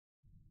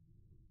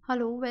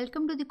Hello,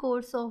 welcome to the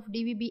course of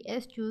DVB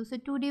S2. So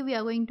today we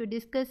are going to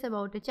discuss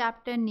about a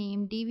chapter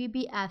named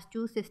DVB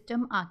S2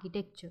 System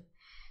Architecture.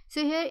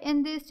 So here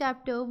in this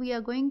chapter we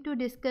are going to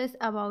discuss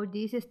about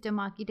the system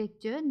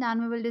architecture.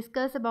 Then we will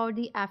discuss about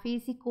the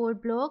FEC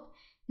Code block,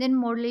 then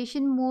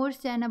modulation modes,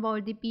 then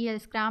about the PL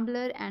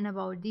Scrambler and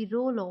about the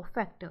roll-off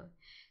factor.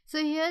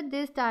 So here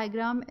this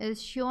diagram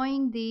is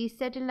showing the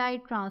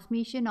satellite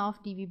transmission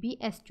of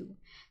DVB S2.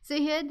 So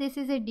here this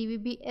is a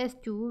DVB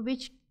S2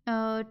 which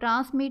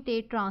transmit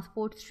a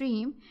transport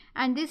stream,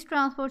 and this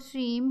transport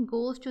stream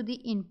goes to the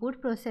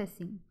input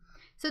processing.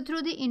 So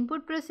through the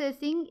input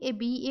processing a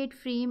B8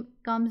 frame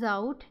comes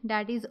out,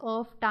 that is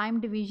of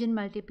time division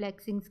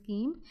multiplexing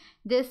scheme.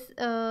 This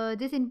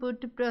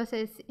input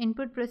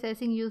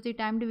processing use the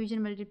time division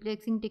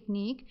multiplexing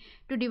technique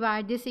to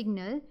divide the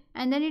signal,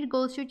 and then it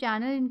goes to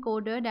channel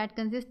encoder that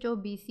consists of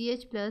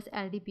BCH plus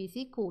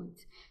LDPC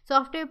codes. So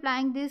after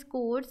applying these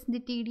codes,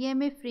 the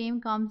TDMA frame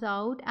comes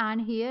out,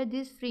 and here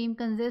this frame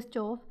consists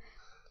of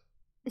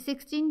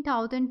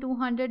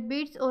 16,200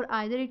 bits, or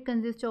either it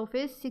consists of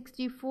a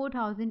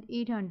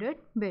 64,800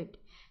 bit.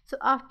 So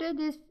after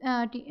this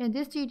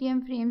this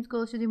TDM frames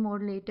goes to the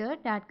modulator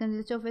that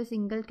consists of a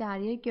single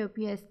carrier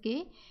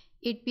QPSK,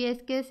 8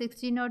 PSK,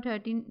 16 or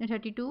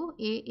 32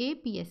 AA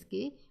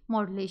PSK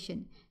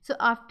modulation. So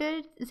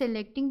after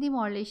selecting the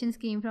modulation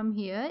scheme from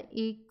here,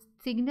 a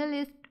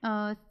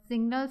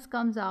signals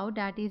comes out,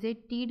 that is a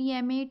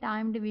TDMA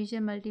time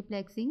division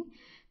multiplexing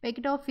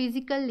packet of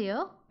physical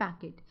layer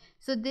packet.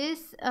 So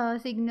this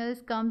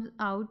signals comes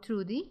out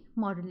through the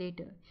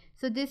modulator.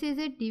 So this is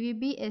a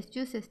DVB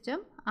S2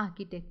 system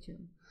architecture.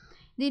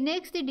 The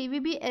next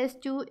DVB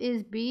S2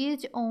 is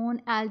based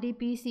on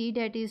LDPC,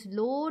 that is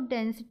low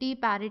density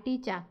parity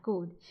check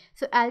code.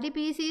 So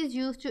LDPC is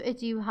used to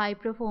achieve high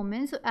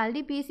performance. So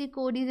LDPC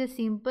code is a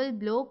simple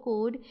block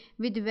code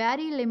with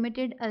very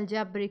limited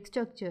algebraic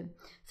structure.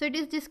 So it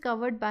is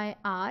discovered by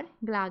R.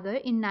 Glager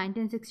in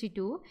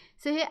 1962.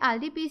 So here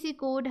LDPC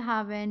code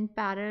have an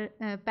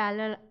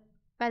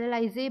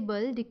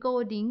parallelizable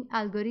decoding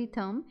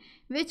algorithm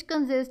which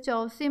consists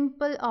of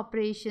simple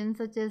operations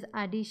such as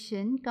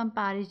addition,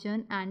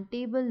 comparison and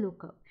table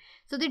lookup.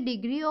 So the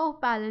degree of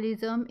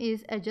parallelism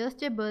is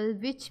adjustable,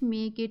 which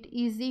make it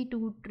easy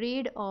to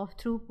trade off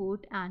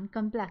throughput and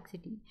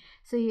complexity.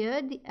 So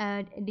here the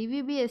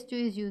DVB S2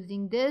 is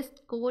using this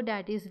code,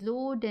 that is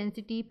low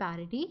density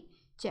parity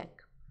check.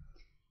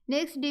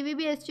 Next,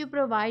 DVB S2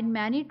 provide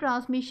many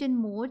transmission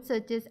modes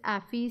such as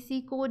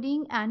FEC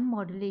coding and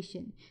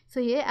modulation.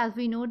 So here, as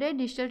we know that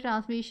digital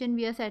transmission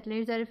via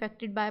satellites are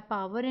affected by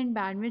power and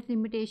bandwidth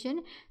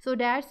limitation. So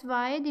that's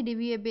why the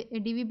DVB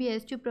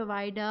S2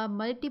 provide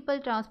multiple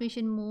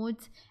transmission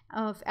modes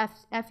of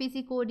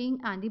FEC coding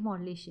and the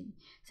modulation.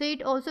 So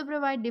it also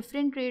provide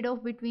different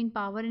trade-off between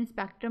power and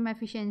spectrum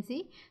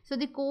efficiency. So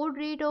the code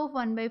rate of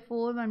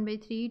 1/4,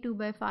 1/3,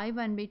 2/5,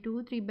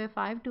 1/2,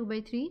 3/5,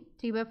 2/3,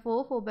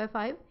 3/4,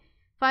 4/5,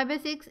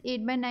 5/6,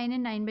 8/9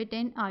 and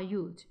 9/10 are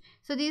used.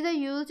 So these are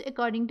used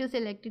according to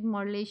selected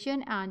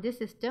modulation and the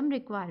system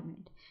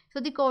requirement.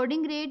 So the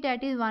coding rate,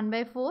 that is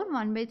 1/4,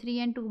 1/3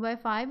 and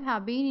 2/5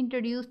 have been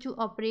introduced to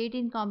operate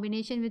in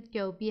combination with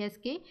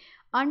QPSK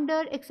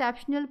under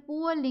exceptional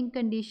poor link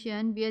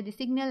condition where the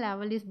signal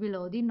level is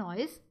below the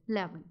noise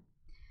level.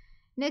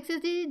 Next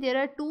is there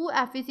are two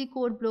FEC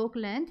code block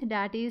length,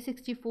 that is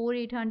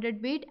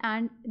 64,800 bit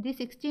and the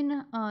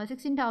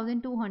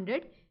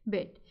 16,200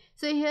 bit.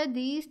 So here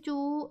these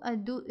are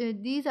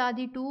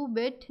the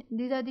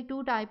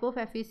two type of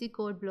FEC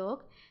code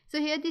block. So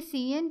here the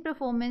CN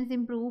performance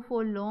improve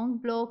for long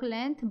block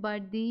length,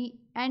 but the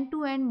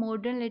end-to-end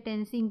modern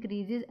latency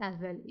increases as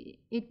well.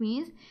 It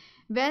means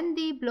when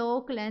the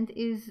block length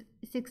is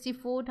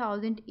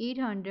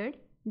 64,800,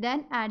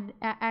 then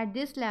at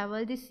this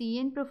level the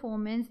CN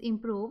performance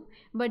improve,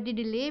 but the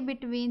delay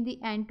between the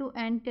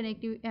end-to-end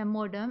connective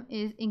modem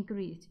is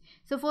increased.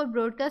 So for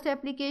broadcast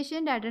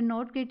application that are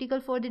not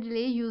critical for the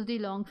delay use the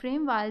long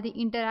frame, while the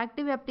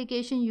interactive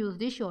application use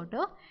the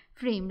shorter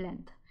frame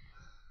length.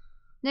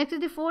 Next is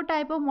the four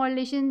type of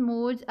modulation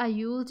modes are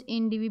used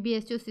in DVB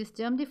S2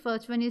 system. The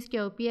first one is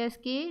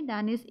QPSK,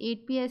 then is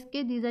 8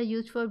 PSK. These are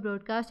used for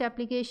broadcast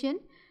application.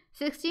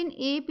 16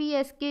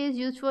 APSK is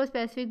used for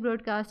specific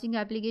broadcasting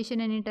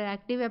application and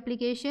interactive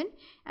application,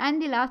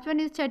 and the last one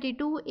is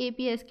 32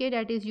 APSK,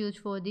 that is used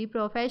for the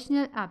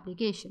professional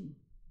application.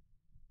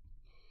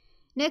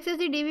 Next is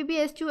the DVB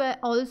S2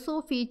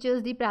 also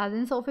features the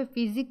presence of a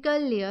physical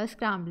layer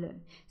scrambler.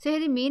 So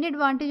here the main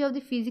advantage of the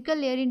physical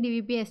layer in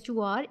DVB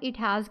S2 are it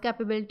has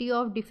capability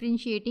of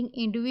differentiating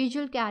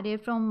individual carrier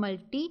from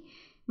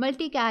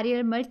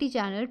multi-carrier,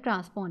 multi-channel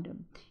transponder.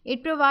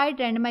 It provides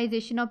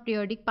randomization of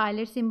periodic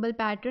pilot symbol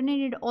pattern,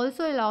 and it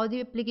also allows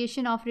the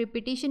application of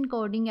repetition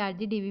coding at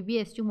the DVB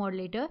S2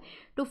 modulator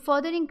to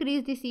further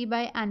increase the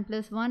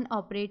C/n+1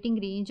 operating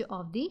range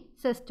of the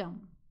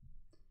system.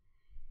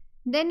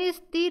 Then is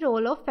the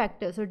roll-off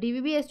factor. So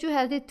DVB S2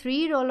 has the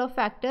three roll-off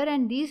factor,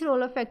 and these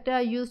roll-off factor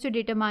are used to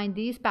determine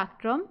the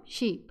spectrum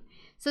shape.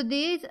 So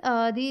these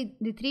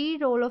the three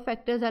rollover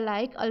factors are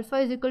like alpha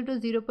is equal to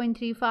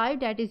 0.35,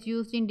 that is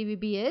used in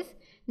DVBS.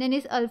 Then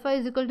is alpha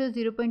is equal to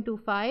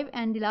 0.25,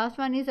 and the last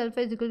one is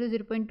alpha is equal to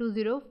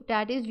 0.20,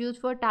 that is used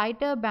for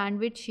tighter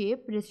bandwidth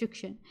shape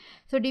restriction.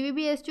 So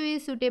DVB S2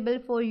 is suitable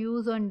for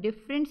use on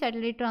different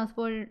satellite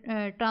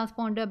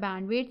transponder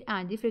bandwidth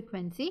and the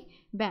frequency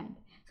band.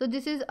 So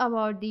this is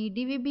about the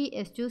DVB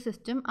S2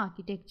 system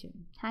architecture.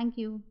 Thank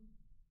you.